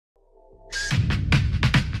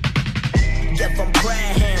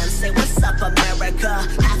Graham. Say what's up, America.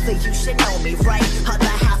 Half of you should know me, right? Other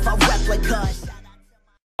half a replica.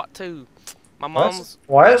 What too? My mom's.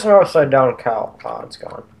 Why is an upside down cow? Oh, it's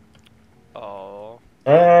gone. Oh.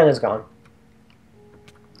 And it's gone.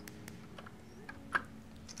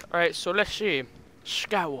 Alright, so let's see.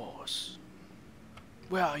 Skywars.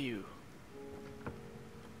 Where are you?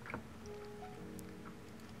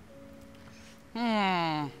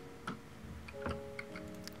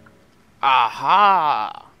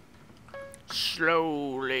 Aha!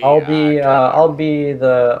 Slowly. I'll be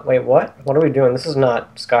the. Wait, what? What are we doing? This is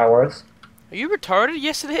not Skywars. Are you retarded?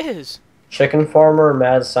 Yes, it is. Chicken farmer,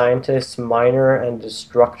 mad scientist, miner, and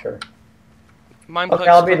destructor. Okay,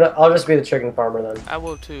 I'll just be the chicken farmer then. I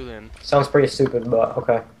will too then. Sounds pretty stupid, but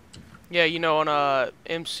okay. Yeah, you know, on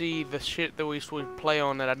MC, the shit that we used to play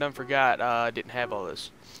on that I done forgot, didn't have all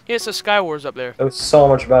this. Yeah, it says Skywars up there. It was so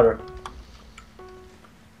much better.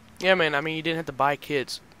 Yeah, man, I mean, you didn't have to buy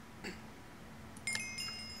kits.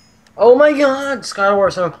 Oh my god,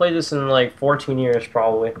 Skywars, I haven't played this in like 14 years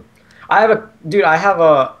probably. I have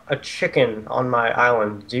a chicken on my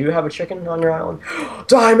island. Do you have a chicken on your island?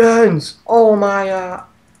 Diamonds! Oh my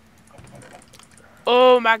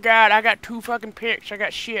Oh my god, I got 2 fucking picks. I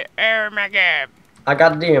got shit. Oh my god. I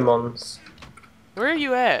got diamonds. Where are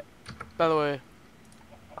you at, by the way?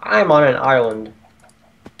 I'm on an island.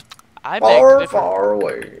 I beg to differ. Far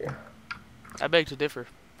away. I beg to differ.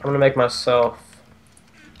 I'm gonna make myself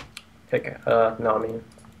pick, no, I mean,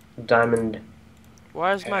 diamond.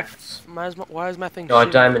 Why is my thing No, a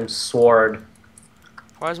shitting? diamond sword.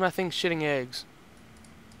 Why is my thing shitting eggs?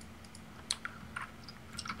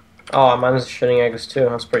 Oh, mine's shitting eggs too.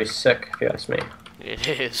 That's pretty sick, if you ask me. It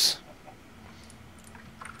is.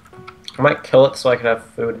 I might kill it so I can have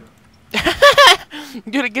food.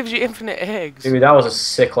 Dude, it gives you infinite eggs. Dude, that was a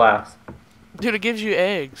sick laugh. Dude, it gives you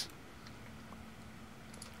eggs.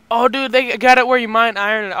 Oh, dude, they got it where you mine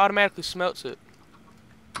iron and it automatically smelts it.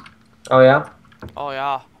 Oh, yeah? Oh,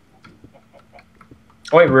 yeah.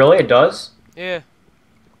 Oh, wait, really? It does? Yeah.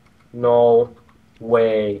 No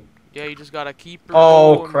way. Yeah, you just gotta keep.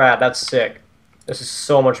 Oh, going. crap, that's sick. This is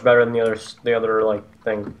so much better than the other like,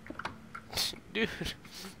 thing. Dude,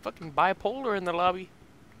 fucking bipolar in the lobby.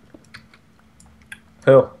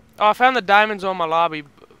 Who? Oh, I found the diamonds on my lobby,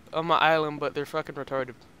 on my island, but they're fucking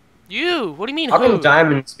retarded. You? What do you mean, How who? can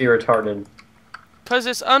diamonds be retarded? Because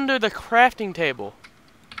it's under the crafting table.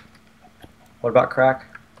 What about crack?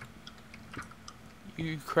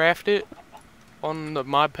 You craft it on the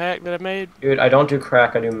mod pack that I made? Dude, I don't do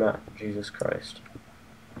crack, I do meth. Jesus Christ.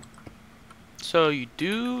 So you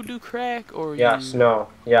do crack, or Yes, you... no,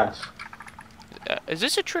 yes. Is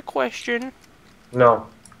this a trick question? No.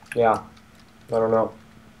 Yeah. I don't know.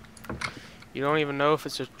 You don't even know if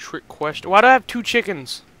it's a trick question. Why do I have 2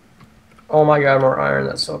 chickens? Oh my god, more iron,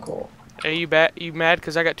 that's so cool. Are you you mad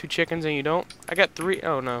because I got 2 chickens and you don't? I got 3.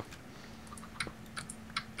 Oh no.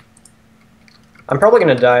 I'm probably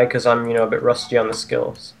gonna die because I'm, you know, a bit rusty on the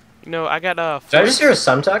skills. You know, I got Did I just hear a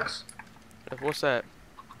Semtex? What's that?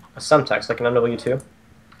 A Semtex, like an MW2?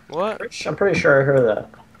 What? I'm pretty sure I heard that.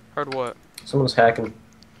 Heard what? Someone's hacking.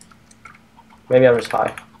 Maybe I'm just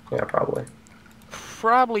high. Yeah, probably.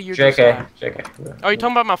 Probably you're JK. just JK. No. Oh, you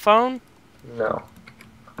talking about my phone? No.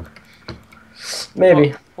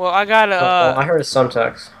 Maybe. Well, I got a I heard a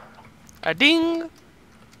Semtex. a ding.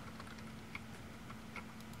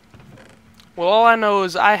 Well, all I know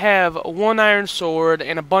is I have 1 iron sword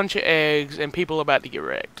and a bunch of eggs, and people about to get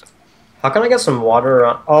wrecked. How can I get some water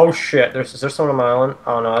on? Oh shit! Is there someone on my island?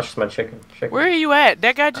 Oh no, that's just my chicken. Where are you at?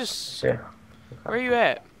 That guy just. Yeah. Where are you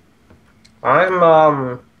at? I'm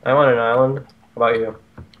on an island. How about you?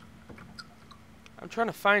 I'm trying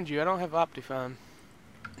to find you. I don't have Optifine.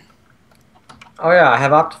 Oh yeah, I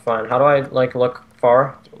have Optifine. How do I like look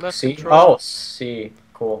far? Left C. control. Oh, C.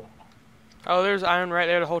 Cool. Oh, there's iron right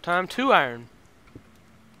there the whole time. 2 iron.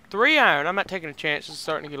 3 iron. I'm not taking a chance. It's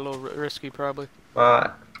starting to get a little risky, probably.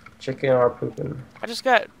 Chicken are pooping. I just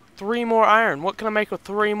got 3 more iron. What can I make with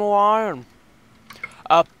 3 more iron?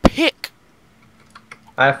 A pick.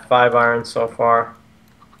 I have 5 iron so far.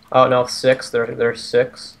 Oh no, 6. There's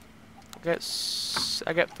 6.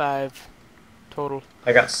 I got 5 total.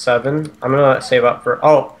 I got 7. I'm gonna save up for.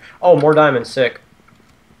 Oh, more diamonds. Sick.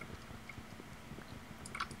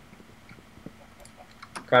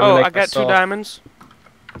 Oh, I got 2 diamonds.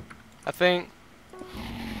 I think.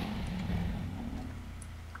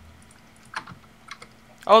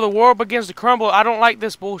 Oh, the world begins to crumble. I don't like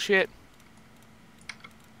this bullshit.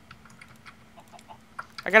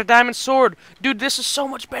 I got a diamond sword. Dude, this is so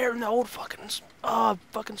much better than the old fucking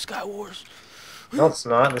Skywars. No, it's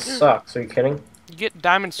not. This sucks. Are you kidding? You get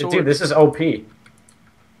diamond sword. Dude, this is OP.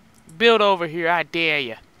 build over here. I dare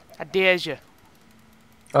you. I dares you.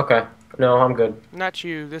 Okay. No, I'm good. Not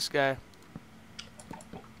you, this guy.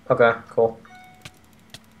 Okay, cool.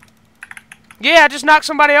 Yeah, I just knocked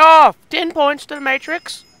somebody off. 10 points to the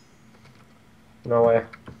Matrix. No way.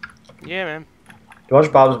 Yeah, man. You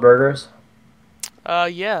watch Bob's Burgers?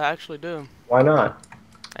 Yeah, I actually do. Why not?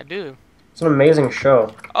 I do. It's an amazing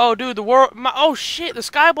show. Oh, dude, the world. Oh shit, the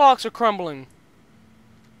sky blocks are crumbling.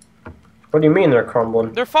 What do you mean they're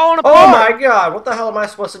crumbling? They're falling apart. Oh my god! What the hell am I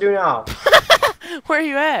supposed to do now? Where are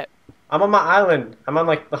you at? I'm on my island. I'm on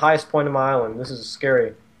like the highest point of my island. This is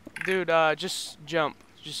scary. Dude, just jump.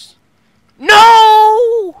 Just.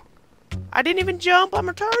 No! I didn't even jump. I'm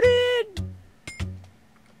retarded.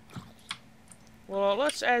 Well,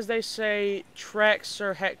 let's, as they say, track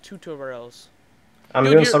Sir Hack tutorials. I'm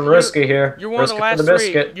Dude, doing some risky here. You're one of the Risky last for the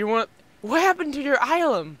biscuit. three. You're one. What happened to your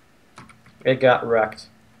island? It got wrecked.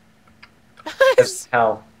 It's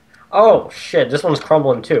hell. Oh shit! This one's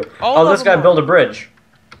crumbling too. All Oh, this of guy them built a bridge.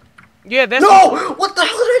 Yeah, that's. No! What the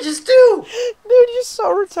hell did I just do? Dude, you're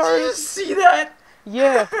so Did retarded. you see that?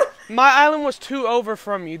 Yeah, my island was 2 over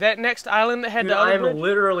from you. That next island that had Dude, the other I'm bridge,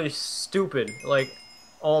 literally stupid. Like,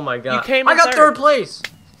 oh my god. You came I in got third. third place.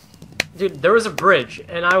 Dude, there was a bridge,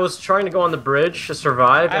 and I was trying to go on the bridge to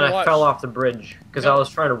survive, and I watched. fell off the bridge because I No. was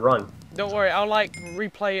trying to run. Don't worry, I'll like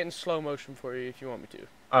replay it in slow motion for you if you want me to.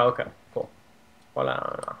 Oh, okay, cool. Well, I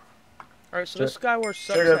don't know. Alright, so this Skywars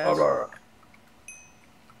sucks Sugar, ass.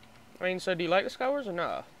 I mean, so do you like the Skywars or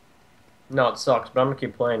not? No, it sucks, but I'm gonna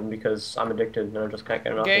keep playing because I'm addicted and I just can't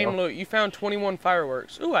get enough. Game You know? loot, you found 21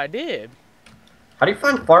 fireworks. Ooh, I did. How do you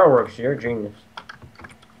find fireworks? You're a genius.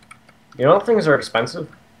 You know things are expensive?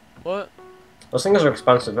 What? Those things are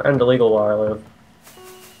expensive and illegal where I live.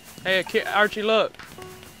 Hey, Archie, look.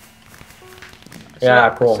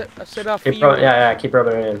 Yeah, cool. I set off Keep you. yeah, keep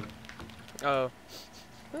rubbing it in. Oh.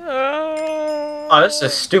 Oh, this is a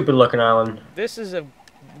stupid looking island. This is a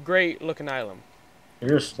great looking island.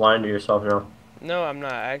 You're just lying to yourself now. No, I'm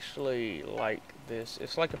not. I actually like this.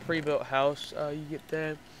 It's like a pre-built house. You get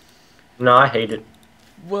that. No, I hate it.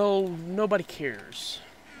 Well, nobody cares.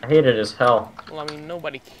 I hate it as hell. Well, I mean,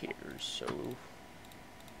 nobody cares, so...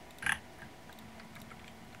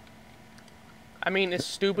 I mean, it's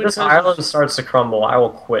stupid. This 'cause island starts to crumble. I will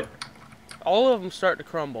quit. all of them start to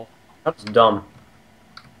crumble. That's dumb.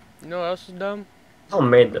 You know what else is dumb? Who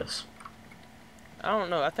made this? I don't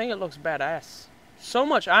know. I think it looks badass. So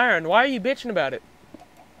much iron. Why are you bitching about it?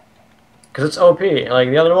 Because it's OP. Like,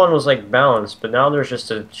 the other one was, like, balanced, but now there's just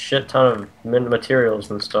a shit ton of materials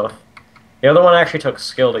and stuff. The other one actually took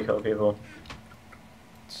skill to kill people.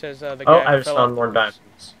 Says the guy Oh, who I just fell found off more the-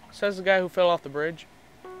 diamonds. Says the guy who fell off the bridge.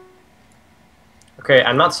 Okay,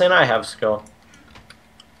 I'm not saying I have skill.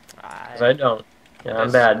 Because I don't. Yeah,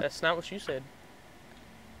 I'm bad. That's not what you said.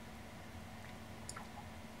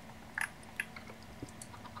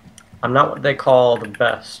 I'm not what they call the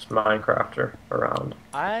best Minecrafter around.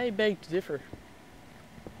 I beg to differ.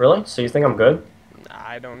 Really? So you think I'm good?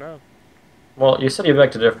 I don't know. Well, you said you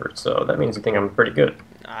beg to differ, so that means you think I'm pretty good.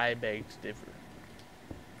 I beg to differ.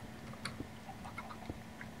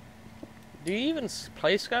 Do you even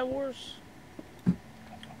play Skywars?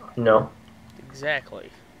 No. Exactly.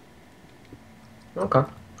 Okay.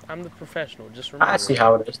 I'm the professional, just remember. I see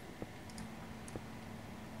how it is.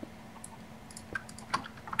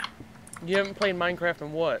 You haven't played Minecraft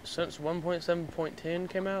in what? Since 1.7.10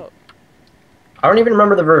 came out? I don't even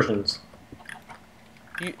remember the versions.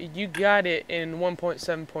 You got it in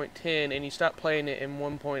 1.7.10 and you stopped playing it in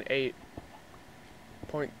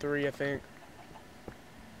 1.8.3, I think.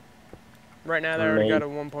 Right now they already got a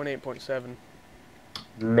 1.8.7.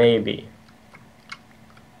 Maybe.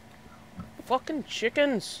 Fucking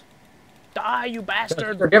chickens! Die, you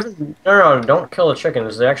bastard! They're giving, no, don't kill the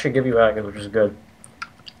chickens. They actually give you eggs, which is good.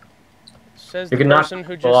 Says You the can knock person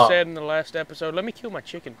who people just off. said in the last episode, let me kill my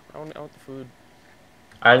chicken. I want the food.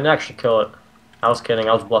 I didn't actually kill it. I was kidding.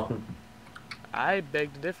 I was bluffing. I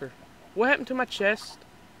beg to differ. What happened to my chest?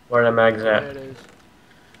 Where are the mags There at? it is.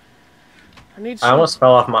 I need I some... almost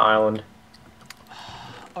fell off my island.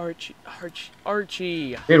 Archie.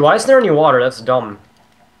 Dude, why isn't there any water? That's dumb.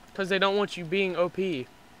 Because they don't want you being OP. Wait,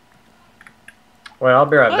 I'll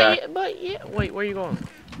be right back. Wait, where you going?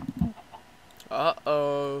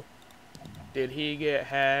 Uh-oh. Did he get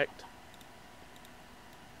hacked?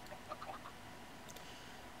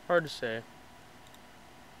 Hard to say.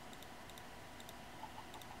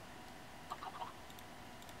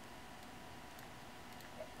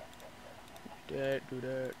 Do that, do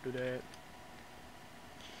that, do that.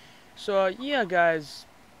 So, yeah, guys.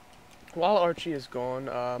 While Archie is gone,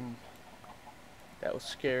 that was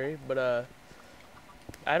scary, but,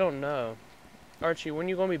 I don't know. Archie, when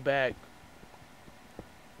you gonna be back?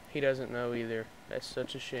 He doesn't know either. That's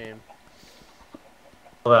such a shame.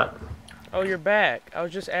 What? Oh, you're back. I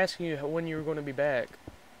was just asking you when you were going to be back.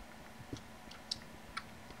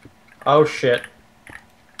 Oh shit.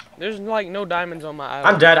 There's like no diamonds on my island.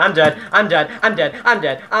 I'm dead, I'm dead, I'm dead, I'm dead, I'm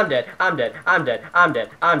dead, I'm dead, I'm dead, I'm dead, I'm dead,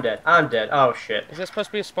 I'm dead, I'm dead. Oh shit. Is that supposed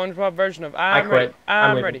to be a SpongeBob version of I I'm quit. ready?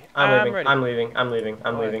 I'm leaving. ready. I'm I'm leaving. ready. I'm leaving. I'm leaving.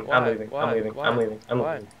 I'm Why? leaving. Why? I'm leaving. Why? I'm leaving. Why? I'm leaving. I'm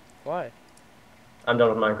Why? leaving. Why? I'm done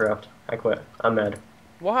with Minecraft. I quit. I'm mad.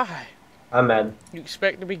 Why? I'm mad. You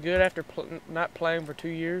expect to be good after not playing for 2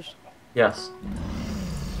 years? Yes.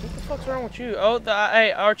 What the fuck's wrong with you? Oh,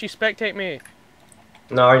 hey, Archie, spectate me.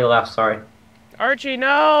 No, I already left. Sorry. Archie,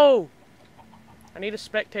 no! I need a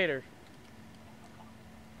spectator.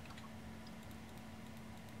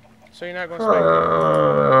 So you're not going to spectate?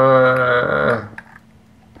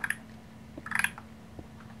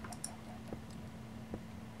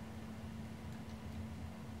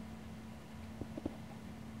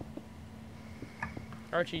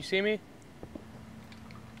 Archie, you see me?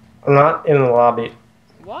 I'm not in the lobby.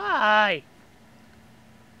 Why?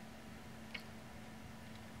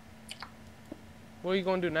 What are you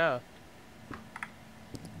going to do now?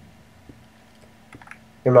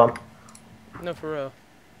 Your mom. No, for real.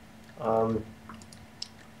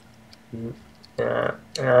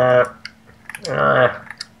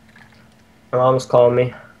 My mom's calling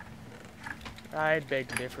me. I'd beg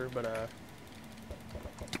to differ, but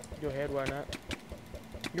go ahead, why not?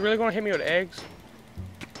 You really gonna hit me with eggs?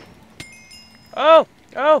 Oh!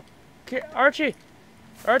 Oh! Archie!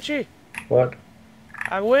 Archie! What?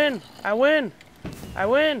 I win! I win! I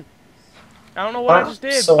win! I don't know what I just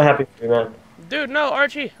did. I'm so happy for you, man. Dude, no,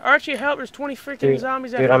 Archie! Archie, help! There's 20 freaking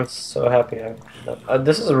zombies out Dude, I'm so happy.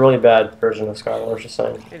 This is a really bad version of Skywars, just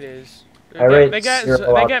saying. It is. I rate They 0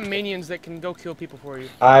 got minions that can go kill people for you.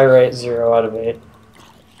 I rate 0 out of 8.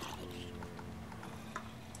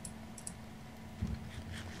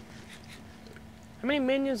 How many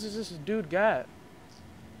minions does this dude got?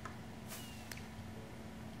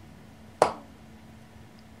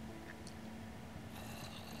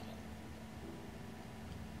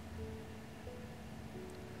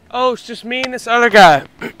 Oh, it's just me and this other guy.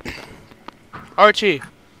 Archie.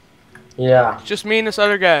 Yeah. It's just me and this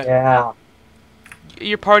other guy. Yeah.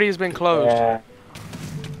 Your party has been closed. Yeah.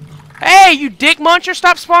 Hey, you dick muncher!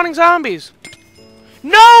 Stop spawning zombies!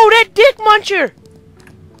 No, that dick muncher!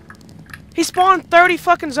 He spawned 30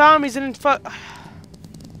 fucking zombies and then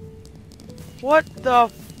What the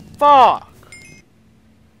fuck?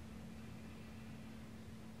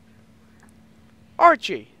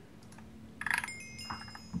 Archie.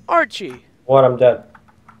 Archie. What? I'm dead.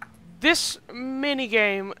 This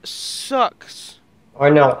minigame sucks. I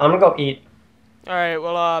know. I'm gonna go eat. Alright,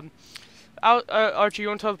 well, Archie, you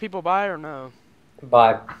wanna tell the people bye or no?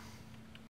 Bye.